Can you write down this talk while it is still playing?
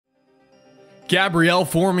Gabrielle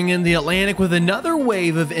forming in the Atlantic with another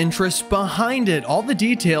wave of interest behind it. All the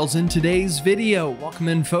details in today's video. Welcome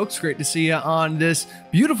in, folks. Great to see you on this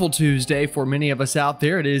beautiful Tuesday for many of us out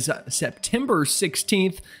there. It is September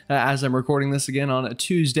 16th as I'm recording this again on a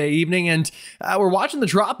Tuesday evening. And we're watching the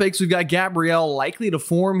tropics. We've got Gabrielle likely to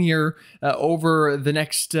form here over the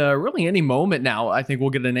next really any moment now. I think we'll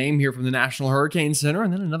get a name here from the National Hurricane Center,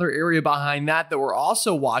 and then another area behind that we're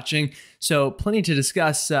also watching. So plenty to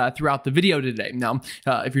discuss throughout the video today. Now,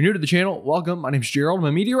 if you're new to the channel, welcome. My name is Gerald. I'm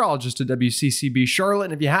a meteorologist at WCCB Charlotte.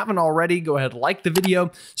 And if you haven't already, go ahead, like the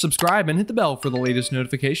video, subscribe, and hit the bell for the latest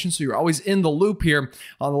notifications so you're always in the loop here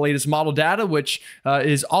on the latest model data, which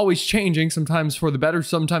is always changing, sometimes for the better,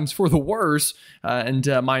 sometimes for the worse, and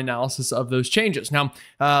my analysis of those changes. Now,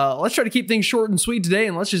 let's try to keep things short and sweet today,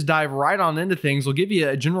 and let's just dive right on into things. We'll give you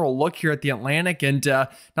a general look here at the Atlantic, and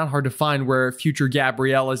not hard to find where future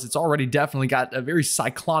Gabrielle is. It's already definitely got a very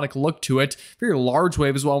cyclonic look to it, very large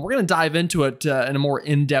wave as well. We're going to dive into it in a more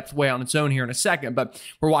in-depth way on its own here in a second, but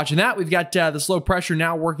we're watching that. We've got the low pressure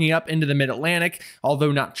now working up into the mid-Atlantic,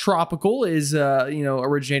 although not tropical, is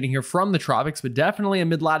originating here from the tropics, but definitely a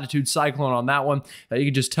mid-latitude cyclone on that one. You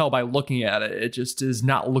can just tell by looking at it. It just does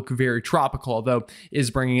not look very tropical, although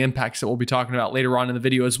is bringing impacts that we'll be talking about later on in the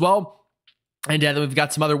video as well. And then we've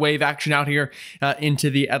got some other wave action out here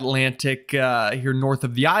into the Atlantic here north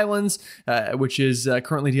of the islands, which is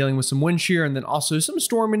currently dealing with some wind shear, and then also some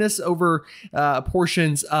storminess over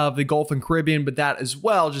portions of the Gulf and Caribbean, but that as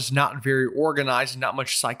well, just not very organized, not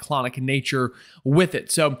much cyclonic nature with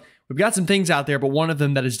it. So we've got some things out there, but one of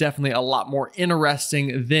them that is definitely a lot more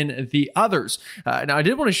interesting than the others. Now, I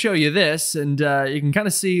did want to show you this, and you can kind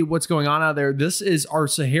of see what's going on out there. This is our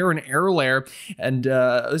Saharan air layer, and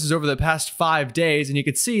this is over the past 5 days, and you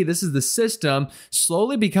can see this is the system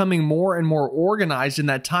slowly becoming more and more organized in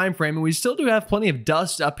that time frame, and we still do have plenty of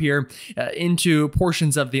dust up here into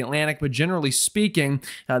portions of the Atlantic, but generally speaking,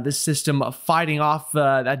 this system fighting off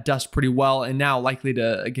that dust pretty well, and now likely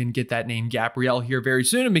to, again, get that name Gabrielle here very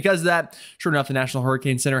soon. And because of that, sure enough, the National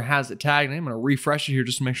Hurricane Center has it tagged. And I'm going to refresh it here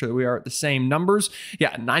just to make sure that we are at the same numbers.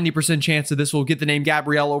 Yeah, 90% chance that this will get the name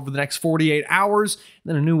Gabrielle over the next 48 hours.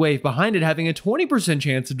 And then a new wave behind it having a 20%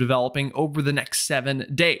 chance of developing over the next 7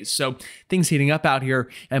 days. So things heating up out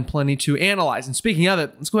here and plenty to analyze. And speaking of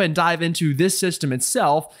it, let's go ahead and dive into this system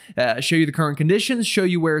itself, show you the current conditions, show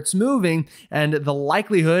you where it's moving, and the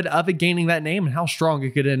likelihood of it gaining that name and how strong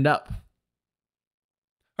it could end up.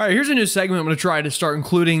 All right, here's a new segment I'm going to try to start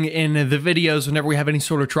including in the videos whenever we have any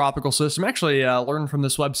sort of tropical system. Actually, learned from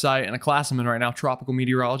this website in a class I'm in right now, tropical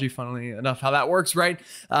meteorology, funnily enough, how that works, right?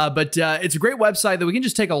 But it's a great website that we can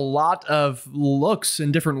just take a lot of looks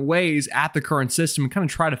in different ways at the current system and kind of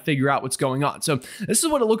try to figure out what's going on. So this is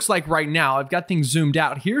what it looks like right now. I've got things zoomed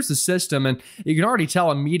out. Here's the system, and you can already tell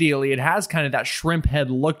immediately it has kind of that shrimp head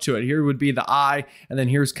look to it. Here would be the eye, and then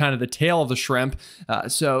here's kind of the tail of the shrimp.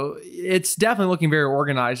 So it's definitely looking very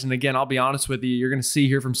organized. And again, I'll be honest with you, you're going to see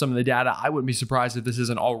here from some of the data, I wouldn't be surprised if this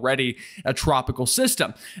isn't already a tropical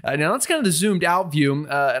system. Now, that's kind of the zoomed out view.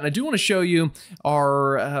 And I do want to show you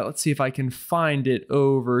our, let's see if I can find it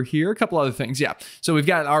over here. A couple other things. Yeah. So we've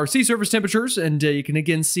got our sea surface temperatures, and you can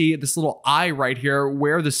again see this little eye right here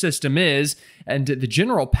where the system is. And the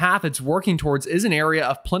general path it's working towards is an area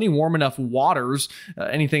of plenty warm enough waters.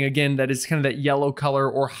 Anything, again, that is kind of that yellow color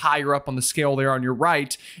or higher up on the scale there on your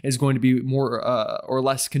right is going to be more or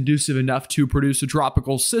less conducive enough to produce a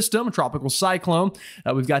tropical system, a tropical cyclone.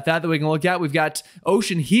 We've got that we can look at. We've got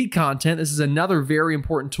ocean heat content. This is another very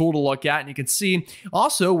important tool to look at. And you can see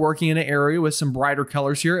also working in an area with some brighter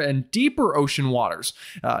colors here and deeper ocean waters.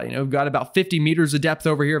 We've got about 50 meters of depth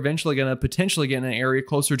over here, eventually going to potentially get in an area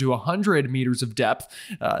closer to 100 meters of depth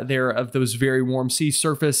there of those very warm sea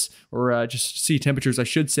surface or just sea temperatures, I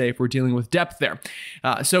should say, if we're dealing with depth there.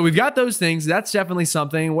 So we've got those things. That's definitely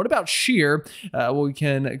something. What about shear? Well, we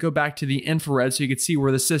can go back to the infrared so you can see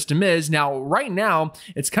where the system is. Now, right now,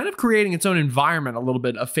 it's kind of creating its own environment, a little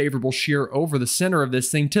bit of favorable shear over the center of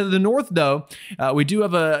this thing. To the north, though, we do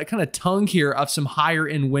have a kind of tongue here of some higher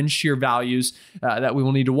in wind shear values that we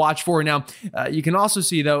will need to watch for. Now, you can also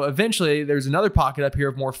see, though, eventually there's another pocket up here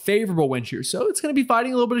of more favorable wind shear. So it's going to be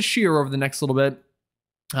fighting a little bit of shear over the next little bit.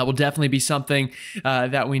 Will definitely be something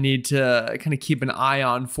that we need to kind of keep an eye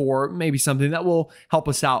on for, maybe something that will help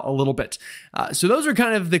us out a little bit. So those are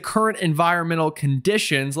kind of the current environmental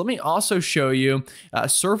conditions. Let me also show you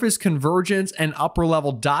surface convergence and upper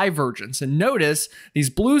level divergence. And notice these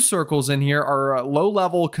blue circles in here are low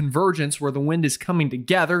level convergence where the wind is coming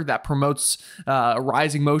together. That promotes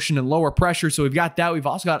rising motion and lower pressure. So we've got that. We've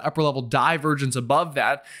also got upper level divergence above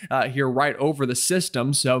that here right over the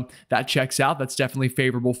system. So that checks out. That's definitely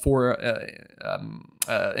favorable for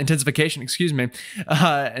intensification, excuse me.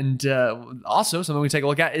 Also, something we take a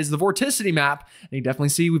look at is the vorticity map. And you definitely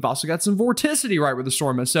see we've also got some vorticity right where the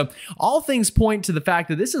storm is. So all things point to the fact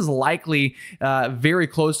that this is likely very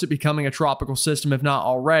close to becoming a tropical system, if not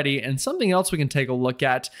already. And something else we can take a look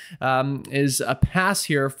at is a pass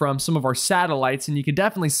here from some of our satellites. And you can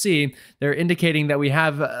definitely see they're indicating that we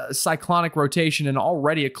have cyclonic rotation and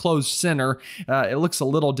already a closed center. It looks a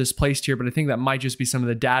little displaced here, but I think that might just be some of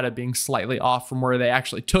the data being slightly off from where they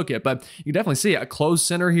actually took it. But you can definitely see a closed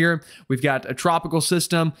center here. We've got a tropical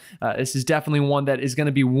system. This is definitely one that is going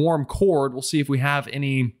to be warm cored. We'll see if we have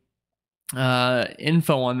any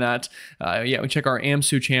info on that. Yeah, we check our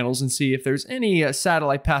AMSU channels and see if there's any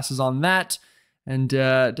satellite passes on that. And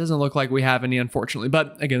it doesn't look like we have any, unfortunately.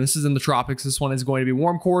 But again, this is in the tropics. This one is going to be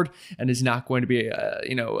warm cored and is not going to be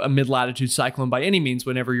a mid-latitude cyclone by any means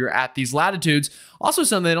whenever you're at these latitudes. Also,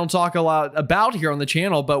 something they don't talk a lot about here on the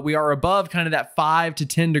channel, but we are above kind of that 5 to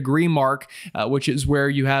 10 degree mark, which is where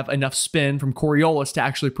you have enough spin from Coriolis to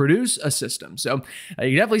actually produce a system. So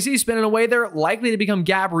you definitely see spinning away there, likely to become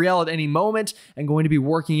Gabrielle at any moment and going to be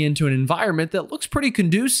working into an environment that looks pretty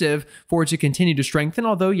conducive for it to continue to strengthen.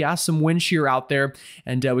 Although, yeah, some wind shear out there.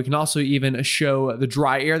 And we can also even show the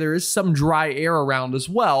dry air. There is some dry air around as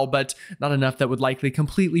well, but not enough that would likely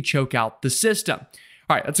completely choke out the system.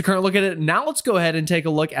 All right, that's a current look at it. Now let's go ahead and take a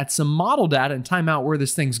look at some model data and time out where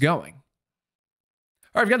this thing's going.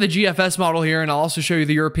 All right, I've got the GFS model here, and I'll also show you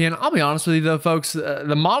the European. I'll be honest with you, though, folks,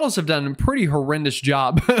 the models have done a pretty horrendous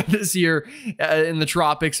job this year in the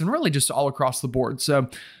tropics and really just all across the board. So,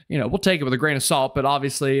 we'll take it with a grain of salt, but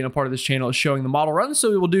obviously, part of this channel is showing the model runs, so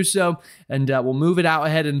we will do so, and we'll move it out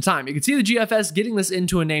ahead in time. You can see the GFS getting this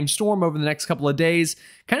into a named storm over the next couple of days,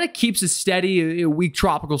 kind of keeps a steady, weak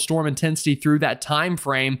tropical storm intensity through that time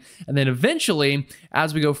frame, and then eventually,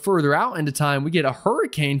 as we go further out into time, we get a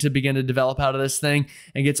hurricane to begin to develop out of this thing,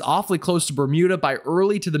 and gets awfully close to Bermuda by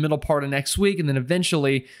early to the middle part of next week, and then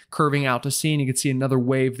eventually curving out to sea, and you can see another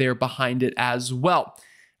wave there behind it as well.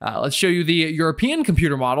 Let's show you the European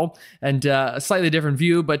computer model and a slightly different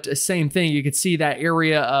view, but same thing. You can see that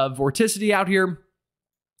area of vorticity out here.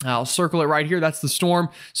 I'll circle it right here. That's the storm.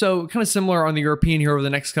 So kind of similar on the European here over the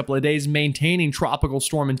next couple of days, maintaining tropical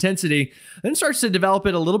storm intensity, then starts to develop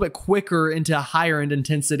it a little bit quicker into higher end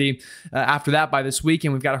intensity after that by this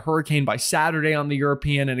weekend. We've got a hurricane by Saturday on the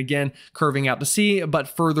European, and again, curving out to sea, but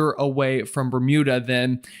further away from Bermuda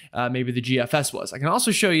than maybe the GFS was. I can also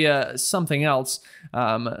show you something else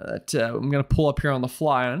that I'm going to pull up here on the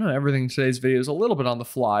fly. I know everything in today's video is a little bit on the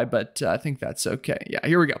fly, but I think that's okay. Yeah,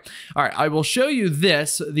 here we go. All right, I will show you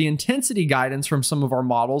this, the intensity guidance from some of our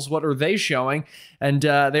models. What are they showing? And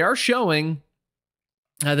they are showing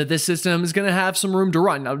that this system is going to have some room to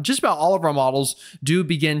run. Now, just about all of our models do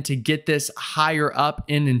begin to get this higher up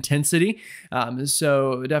in intensity.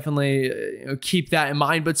 So definitely keep that in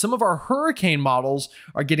mind. But some of our hurricane models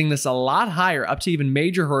are getting this a lot higher, up to even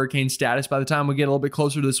major hurricane status by the time we get a little bit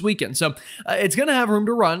closer to this weekend. So it's going to have room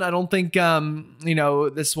to run. I don't think,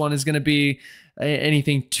 this one is going to be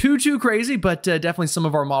anything too crazy, but definitely some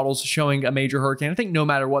of our models showing a major hurricane. I think no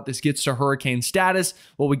matter what this gets to hurricane status,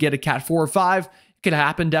 will we get a Cat 4 or 5? Could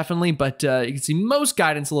happen, definitely, but you can see most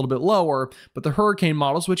guidance a little bit lower, but the hurricane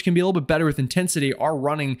models, which can be a little bit better with intensity, are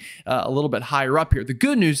running a little bit higher up here. The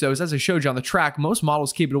good news, though, is as I showed you on the track, most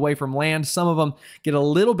models keep it away from land. Some of them get a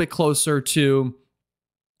little bit closer to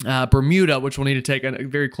Bermuda, which we'll need to take a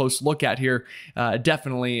very close look at here,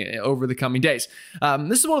 definitely over the coming days.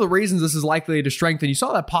 This is one of the reasons this is likely to strengthen. You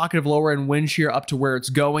saw that pocket of lower end wind shear up to where it's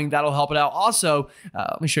going. That'll help it out. Also,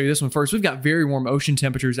 let me show you this one first. We've got very warm ocean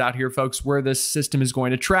temperatures out here, folks, where this system is going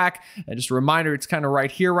to track. And just a reminder, it's kind of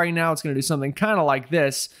right here right now. It's going to do something kind of like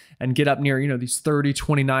this and get up near, these 30,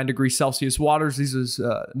 29 degrees Celsius waters. These is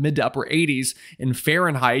mid to upper 80s in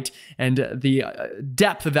Fahrenheit. And the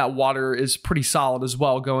depth of that water is pretty solid as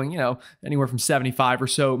well, going, anywhere from 75 or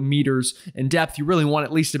so meters in depth. You really want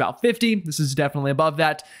at least about 50. This is definitely above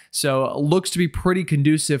that. So it looks to be pretty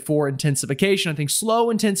conducive for intensification. I think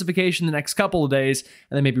slow intensification the next couple of days,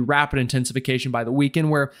 and then maybe rapid intensification by the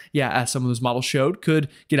weekend where, as some of those models showed, could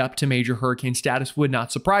get up to major hurricane status. Would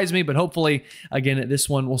not surprise me, but hopefully, again, this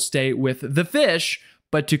one will stay with the fish.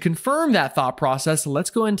 But to confirm that thought process, let's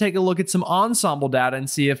go ahead and take a look at some ensemble data and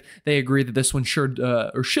see if they agree that this one should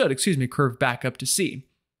curve back up to sea.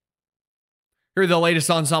 Here are the latest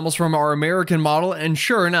ensembles from our American model, and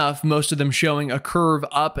sure enough, most of them showing a curve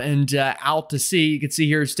up and out to sea. You can see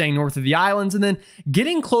here staying north of the islands and then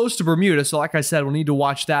getting close to Bermuda. So like I said, we'll need to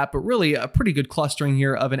watch that, but really a pretty good clustering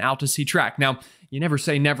here of an out to sea track. Now, you never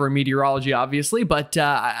say never in meteorology, obviously, but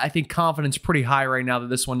I think confidence pretty high right now that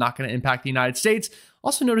this one not going to impact the United States.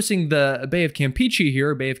 Also noticing the Bay of Campeche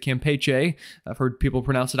here, Bay of Campeche. I've heard people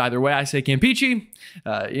pronounce it either way. I say Campeche.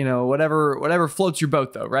 Whatever floats your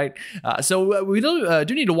boat, though, right? So we do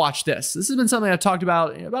need to watch this. This has been something I talked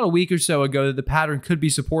about a week or so ago, that the pattern could be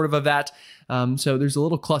supportive of that. So there's a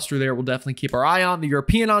little cluster there we'll definitely keep our eye on. The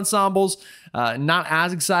European ensembles, not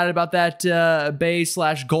as excited about that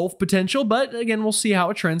Bay/Gulf potential, but again, we'll see how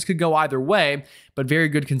it trends. Could go either way, but very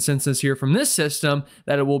good consensus here from this system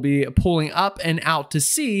that it will be pulling up and out to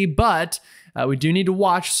sea, but we do need to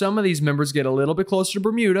watch some of these members get a little bit closer to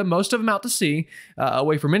Bermuda, most of them out to sea,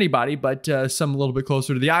 away from anybody, but some a little bit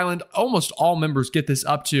closer to the island. Almost all members get this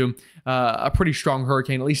up to a pretty strong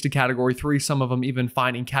hurricane, at least a Category 3, some of them even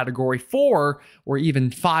finding Category 4 or even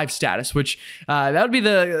 5 status, which that would be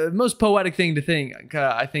the most poetic thing to think,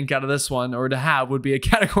 I think, out of this one, or to have, would be a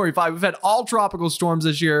Category 5. We've had all tropical storms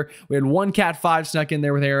this year. We had one Cat 5 snuck in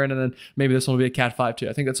there with Aaron, and then maybe this one will be a Cat 5 too.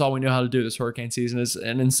 I think that's all we know how to do this hurricane season, is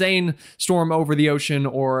an insane storm over the ocean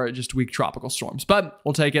or just weak tropical storms, but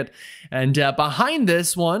we'll take it. And behind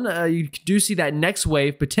this one, you do see that next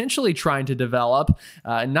wave potentially trying to develop.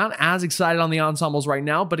 Not as excited on the ensembles right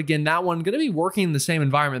now, but again, that one going to be working in the same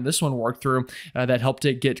environment this one worked through, that helped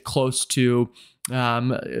it get close to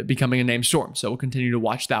becoming a named storm. So we'll continue to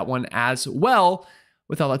watch that one as well.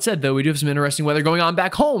 With all that said, though, we do have some interesting weather going on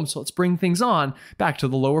back home, so let's bring things on back to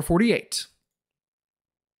the lower 48.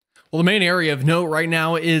 Well, the main area of note right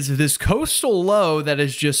now is this coastal low that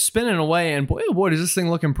is just spinning away, and boy, oh boy, does this thing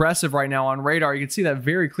look impressive right now on radar. You can see that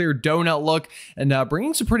very clear donut look, and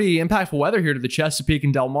bringing some pretty impactful weather here to the Chesapeake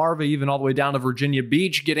and Delmarva, even all the way down to Virginia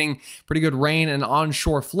Beach, getting pretty good rain and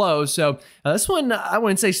onshore flow. So this one, I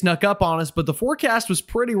wouldn't say snuck up on us, but the forecast was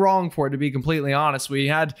pretty wrong for it, to be completely honest. We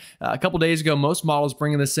had a couple days ago, most models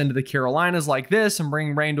bringing this into the Carolinas like this and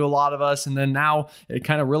bringing rain to a lot of us, and then now it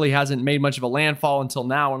kind of really hasn't made much of a landfall until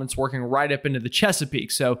now, and it's working right up into the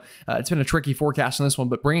Chesapeake. So it's been a tricky forecast on this one,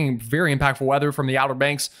 but bringing very impactful weather from the Outer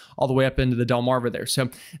Banks all the way up into the Delmarva there.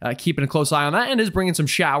 So keeping a close eye on that, and is bringing some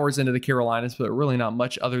showers into the Carolinas, but really not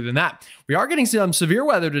much other than that. We are getting some severe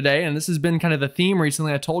weather today, and this has been kind of the theme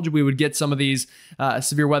recently. I told you we would get some of these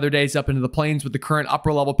severe weather days up into the plains with the current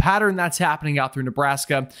upper level pattern that's happening out through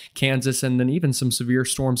Nebraska, Kansas, and then even some severe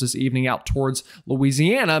storms this evening out towards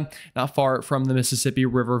Louisiana, not far from the Mississippi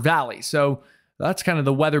River Valley. So that's kind of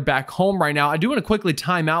the weather back home right now. I do want to quickly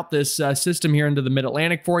time out this system here into the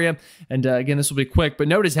mid-Atlantic for you. And again, this will be quick, but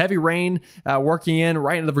notice heavy rain working in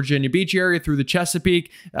right into the Virginia Beach area through the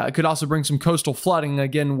Chesapeake. Could also bring some coastal flooding,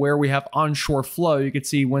 again, where we have onshore flow. You can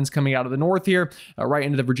see winds coming out of the north here, right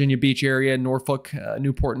into the Virginia Beach area, Norfolk,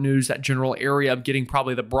 Newport News, that general area of getting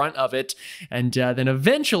probably the brunt of it. And then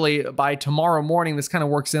eventually by tomorrow morning, this kind of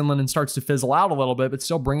works inland and starts to fizzle out a little bit, but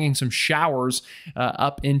still bringing some showers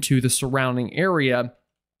up into the surrounding area.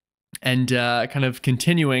 And kind of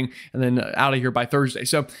continuing and then out of here by Thursday.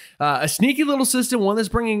 So a sneaky little system, one that's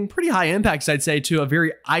bringing pretty high impacts, I'd say, to a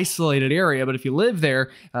very isolated area. But if you live there,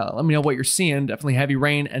 let me know what you're seeing. Definitely heavy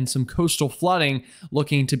rain and some coastal flooding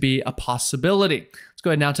looking to be a possibility. Let's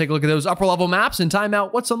go ahead and now take a look at those upper level maps and time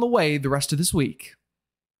out what's on the way the rest of this week.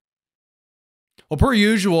 Well, per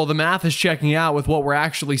usual, the math is checking out with what we're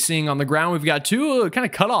actually seeing on the ground. We've got two kind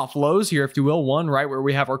of cutoff lows here, if you will. One right where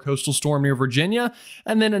we have our coastal storm near Virginia,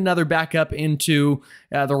 and then another back up into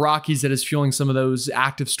the Rockies that is fueling some of those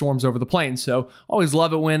active storms over the plains. So always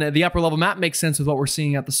love it when the upper level map makes sense with what we're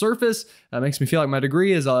seeing at the surface. Makes me feel like my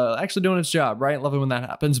degree is actually doing its job, right? Love it when that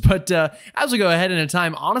happens. But as we go ahead in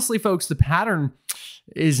time, honestly, folks, the pattern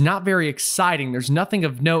is not very exciting. There's nothing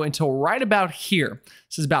of note until right about here.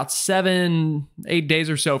 This is about 7-8 days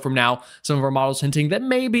or so from now. Some of our models hinting that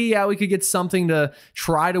maybe we could get something to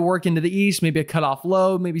try to work into the east, maybe a cutoff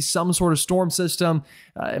low, maybe some sort of storm system.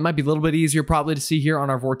 It might be a little bit easier probably to see here on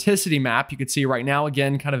our vorticity map. You can see right now,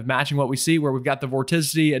 again, kind of matching what we see where we've got the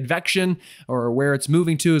vorticity advection, or where it's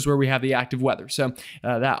moving to is where we have the active weather. So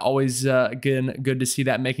that always, again, good to see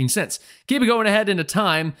that making sense. Keep it going ahead into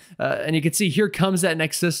time, and you can see here comes that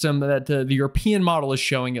next system that the European model is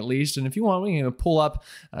showing at least. And if you want, we can pull up,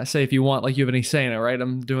 say if you want, like you have any say in it, right?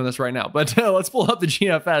 I'm doing this right now, but let's pull up the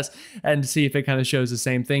GFS and see if it kind of shows the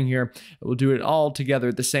same thing here. We'll do it all together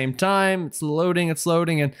at the same time. It's loading,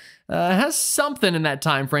 and it has something in that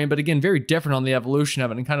time frame, but again, very different on the evolution of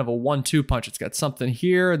it, and kind of a 1-2 punch. It's got something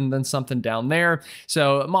here and then something down there.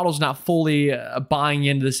 So model's not fully buying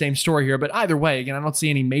into the same story here, but either way, again, I don't see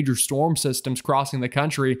any major storm systems crossing the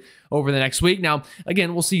country over the next week. Now,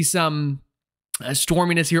 again, we'll see some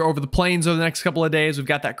storminess here over the plains over the next couple of days. We've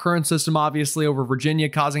got that current system obviously over Virginia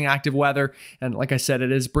causing active weather. And like I said,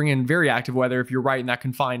 it is bringing very active weather if you're right in that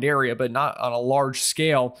confined area, but not on a large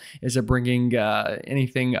scale is it bringing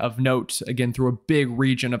anything of note, again, through a big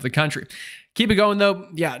region of the country. Keep it going though.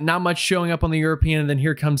 Yeah, not much showing up on the European. And then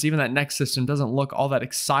here comes even that next system. Doesn't look all that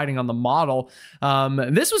exciting on the model.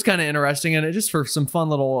 This was kind of interesting, and just for some fun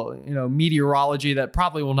little, meteorology that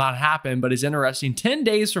probably will not happen, but is interesting. 10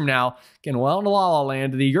 days from now, again, well in La La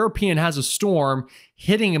Land, the European has a storm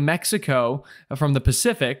hitting Mexico from the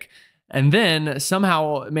Pacific, and then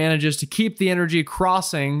somehow manages to keep the energy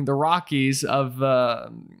crossing the Rockies of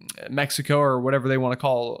Mexico, or whatever they want to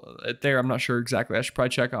call it there. I'm not sure exactly. I should probably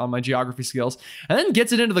check on my geography skills. And then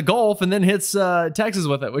gets it into the Gulf and then hits Texas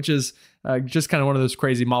with it, which is just kind of one of those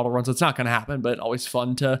crazy model runs. It's not going to happen, but always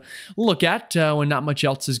fun to look at when not much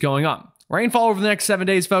else is going on. Rainfall over the next 7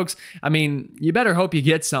 days, folks. I mean, you better hope you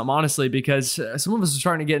get some, honestly, because some of us are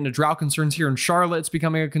starting to get into drought concerns here in Charlotte. It's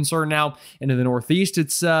becoming a concern now. Into the Northeast,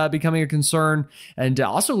 it's becoming a concern. And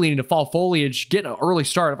also leading to fall foliage, getting an early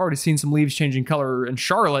start. I've already seen some leaves changing color in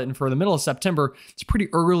Charlotte. And for the middle of September, it's pretty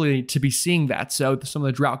early to be seeing that. So some of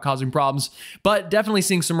the drought causing problems. But definitely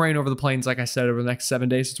seeing some rain over the plains, like I said, over the next 7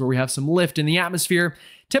 days. It's where we have some lift in the atmosphere.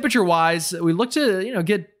 Temperature-wise, we look to,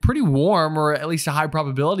 get pretty warm, or at least a high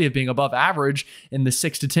probability of being above average in the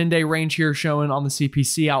 6 to 10 day range here, showing on the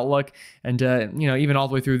CPC outlook. And, even all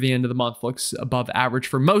the way through the end of the month looks above average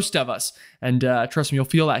for most of us. And trust me, you'll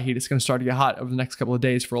feel that heat. It's going to start to get hot over the next couple of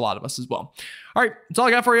days for a lot of us as well. All right, that's all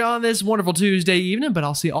I got for you on this wonderful Tuesday evening, but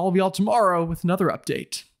I'll see all of y'all tomorrow with another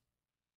update.